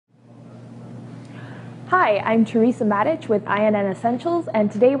Hi, I'm Teresa Matic with INN Essentials,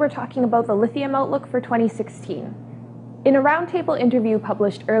 and today we're talking about the lithium outlook for 2016. In a roundtable interview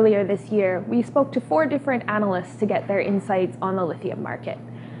published earlier this year, we spoke to 4 different analysts to get their insights on the lithium market.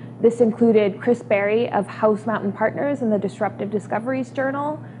 This included Chris Berry of House Mountain Partners in the Disruptive Discoveries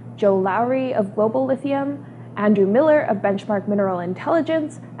Journal, Joe Lowry of Global Lithium, Andrew Miller of Benchmark Mineral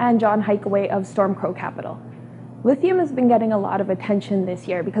Intelligence, and John Hykawy of Stormcrow Capital. Lithium has been getting a lot of attention this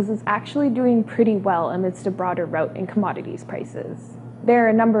year because it's actually doing pretty well amidst a broader rout in commodities prices. There are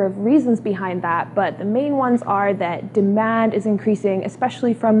a number of reasons behind that, but the main ones are that demand is increasing,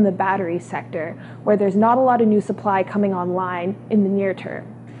 especially from the battery sector, where there's not a lot of new supply coming online in the near term.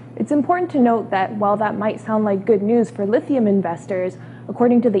 It's important to note that while that might sound like good news for lithium investors,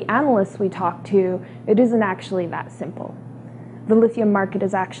 according to the analysts we talked to, it isn't actually that simple. The lithium market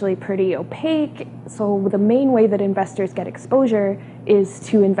is actually pretty opaque, so the main way that investors get exposure is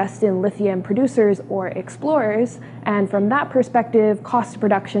to invest in lithium producers or explorers, and from that perspective, cost of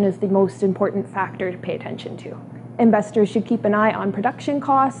production is the most important factor to pay attention to. Investors should keep an eye on production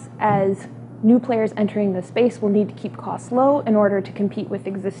costs, as new players entering the space will need to keep costs low in order to compete with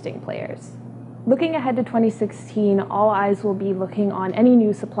existing players. Looking ahead to 2016, all eyes will be looking on any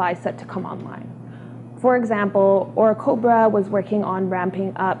new supply set to come online. For example, Orocobre was working on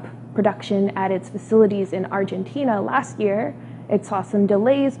ramping up production at its facilities in Argentina last year. It saw some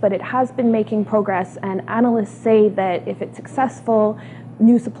delays, but it has been making progress, and analysts say that if it's successful,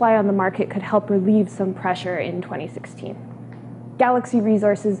 new supply on the market could help relieve some pressure in 2016. Galaxy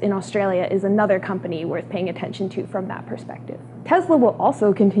Resources in Australia is another company worth paying attention to from that perspective. Tesla will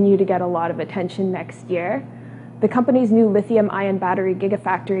also continue to get a lot of attention next year. The company's new lithium-ion battery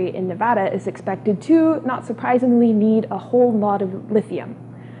gigafactory in Nevada is expected to, not surprisingly, need a whole lot of lithium.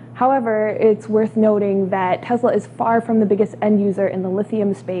 However, it's worth noting that Tesla is far from the biggest end user in the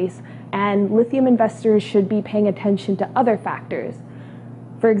lithium space, and lithium investors should be paying attention to other factors.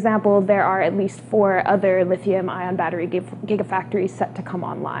 For example, there are at least 4 other lithium-ion battery gigafactories set to come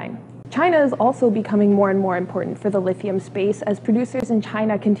online. China is also becoming more and more important for the lithium space as producers in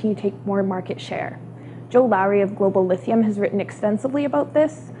China continue to take more market share. Joe Lowry of Global Lithium has written extensively about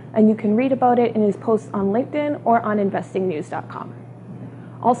this, and you can read about it in his posts on LinkedIn or on investingnews.com.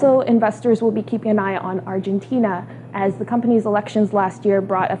 Also, investors will be keeping an eye on Argentina, as the company's elections last year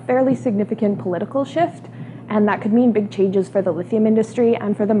brought a fairly significant political shift, and that could mean big changes for the lithium industry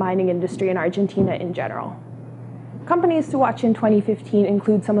and for the mining industry in Argentina in general. Companies to watch in 2015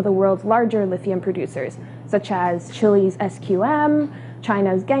 include some of the world's larger lithium producers, such as Chile's SQM,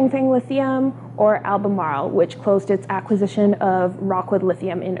 China's Ganfeng Lithium, or Albemarle, which closed its acquisition of Rockwood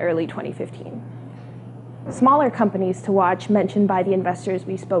Lithium in early 2015. Smaller companies to watch mentioned by the investors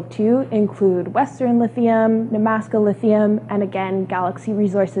we spoke to include Western Lithium, Nemaska Lithium, and again, Galaxy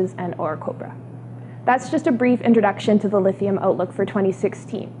Resources and Orocobre. That's just a brief introduction to the lithium outlook for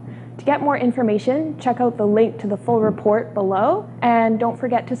 2016. To get more information, check out the link to the full report below, and don't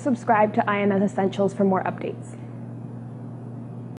forget to subscribe to INN Essentials for more updates.